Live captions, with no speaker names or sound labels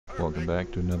Welcome back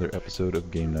to another episode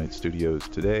of Game Night Studios.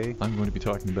 Today, I'm going to be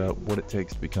talking about what it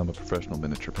takes to become a professional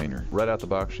miniature painter. Right out the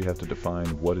box, you have to define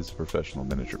what is a professional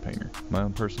miniature painter. My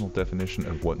own personal definition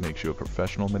of what makes you a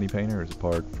professional mini painter, is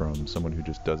apart from someone who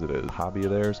just does it as a hobby of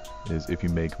theirs, is if you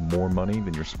make more money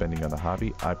than you're spending on the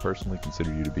hobby, I personally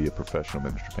consider you to be a professional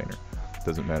miniature painter. It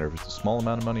doesn't matter if it's a small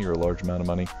amount of money or a large amount of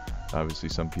money. Obviously,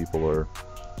 some people are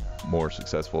more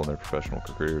successful in their professional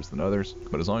careers than others,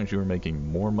 but as long as you are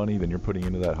making more money than you're putting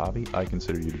into that hobby, I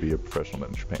consider you to be a professional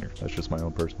miniature painter. That's just my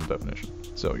own personal definition.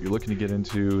 So you're looking to get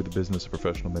into the business of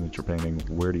professional miniature painting.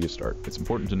 Where do you start? It's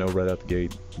important to know right out the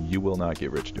gate, you will not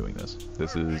get rich doing this.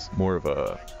 This is more of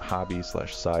a hobby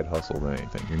slash side hustle than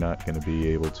anything. You're not going to be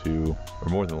able to, or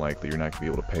more than likely, you're not going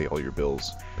to be able to pay all your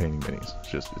bills painting minis.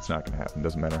 It's not going to happen. It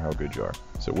doesn't matter how good you are.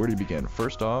 So where do you begin?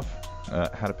 First off,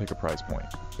 how to pick a price point.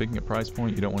 Picking a price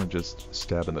point, you don't want to just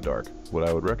stab in the dark. What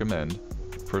I would recommend,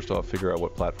 first off, figure out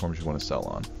what platforms you want to sell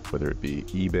on, whether it be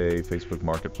eBay, Facebook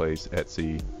Marketplace,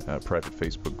 Etsy, private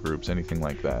Facebook groups, anything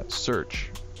like that. Search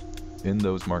in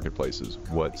those marketplaces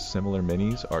what similar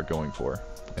minis are going for,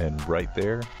 and right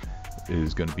there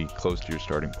is going to be close to your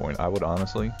starting point. I would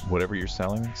honestly, whatever you're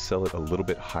selling, sell it a little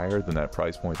bit higher than that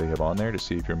price point they have on there to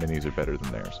see if your minis are better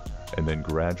than theirs. And then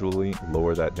gradually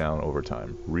lower that down over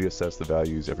time. Reassess the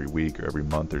values every week or every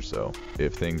month or so.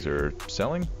 If things are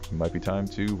selling, it might be time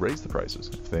to raise the prices.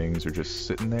 If things are just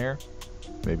sitting there,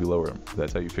 maybe lower them.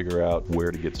 That's how you figure out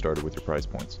where to get started with your price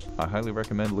points. I highly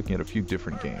recommend looking at a few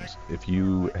different games. If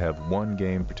you have one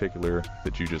game in particular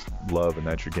that you just love and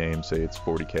that's your game, say it's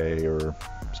 40K or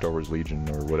Star Wars Legion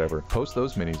or whatever, post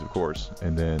those minis, of course,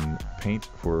 and then paint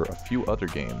for a few other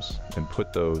games and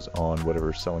put those on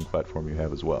whatever selling platform you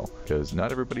have as well. Because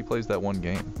not everybody plays that one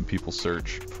game. People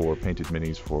search for painted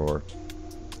minis for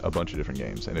a bunch of different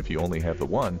games, and if you only have the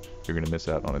one, you're going to miss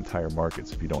out on entire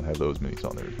markets if you don't have those minis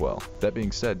on there as well. That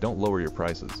being said, don't lower your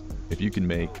prices. If you can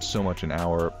make so much an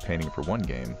hour painting for one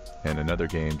game and another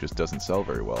game just doesn't sell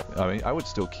very well, I mean, I would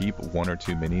still keep one or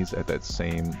two minis at that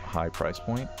same high price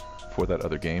point for that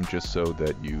other game, just so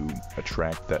that you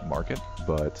attract that market,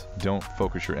 but don't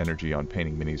focus your energy on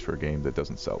painting minis for a game that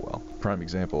doesn't sell well. Prime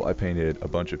example, I painted a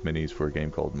bunch of minis for a game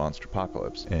called Monster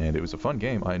Apocalypse, and it was a fun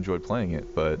game. I enjoyed playing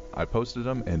it, but I posted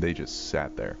them and they just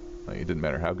sat there. Like, it didn't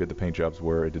matter how good the paint jobs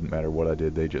were, it didn't matter what I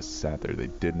did, they just sat there. They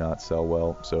did not sell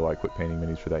well, so I quit painting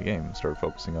minis for that game and started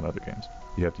focusing on other games.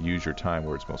 You have to use your time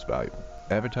where it's most valuable.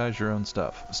 Advertise your own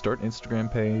stuff. Start an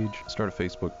Instagram page, start a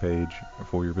Facebook page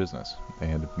for your business,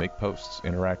 and make posts.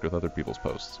 Interact with other people's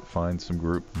posts. Find some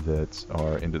group that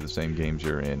are into the same games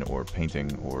you're in, or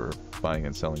painting, or buying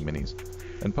and selling minis,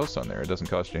 and post on there. It doesn't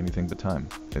cost you anything but time,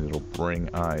 and it'll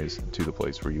bring eyes to the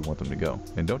place where you want them to go.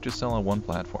 And don't just sell on one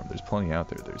platform. There's plenty out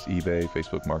there. There's eBay,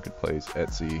 Facebook Marketplace,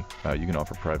 Etsy. You can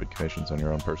offer private commissions on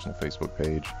your own personal Facebook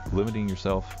page. Limiting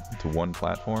yourself to one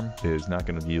platform is not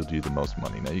going to yield you the most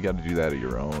money. Now, you got to do that at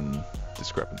your own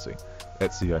discrepancy.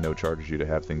 Etsy, I know, charges you to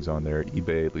have things on there.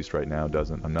 eBay, at least right now,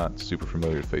 doesn't. I'm not super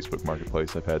familiar with Facebook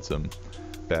Marketplace. I've had some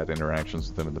bad interactions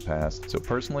with them in the past. So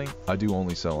personally, I do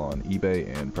only sell on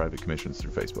eBay and private commissions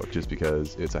through Facebook, just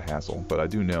because it's a hassle. But I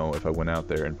do know if I went out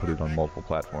there and put it on multiple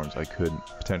platforms, I could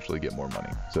potentially get more money.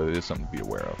 So it is something to be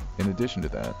aware of. In addition to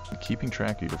that, keeping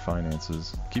track of your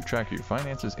finances. Keep track of your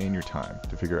finances and your time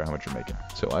to figure out how much you're making.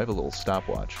 So I have a little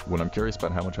stopwatch. When I'm curious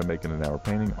about how much I'm making an hour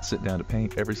painting, I'll sit down to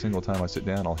paint. Every single time I sit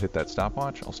down, I'll hit that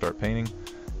stopwatch. I'll start painting.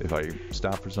 If I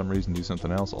stop for some reason, do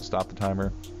something else, I'll stop the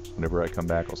timer. Whenever I come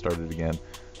back, I'll start it again.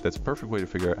 That's a perfect way to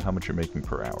figure out how much you're making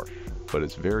per hour. But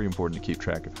it's very important to keep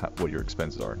track of what your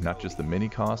expenses are. Not just the mini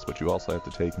cost, but you also have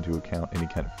to take into account any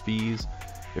kind of fees.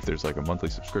 If there's like a monthly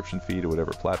subscription fee to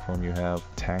whatever platform you have,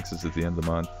 taxes at the end of the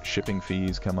month, shipping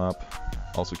fees come up.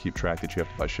 Also keep track that you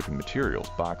have to buy shipping materials,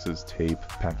 boxes, tape,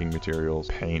 packing materials,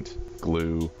 paint,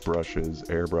 glue, brushes,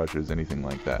 airbrushes, anything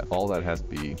like that. All that has to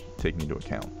be taken into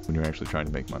account when you're actually trying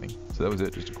to make money. So that was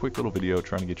it, just a quick little video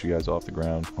trying to get you guys off the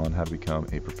ground on how to become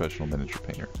a professional miniature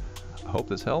painter. I hope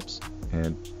this helps,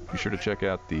 and be sure to check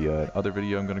out the other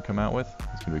video I'm going to come out with.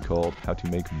 It's going to be called How to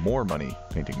Make More Money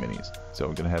Painting Minis. So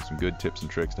I'm going to have some good tips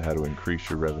and tricks to how to increase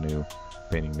your revenue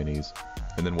painting minis,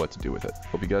 and then what to do with it.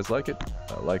 Hope you guys like it.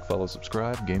 Like, follow,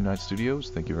 subscribe. Game Night Studios.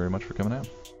 Thank you very much for coming out.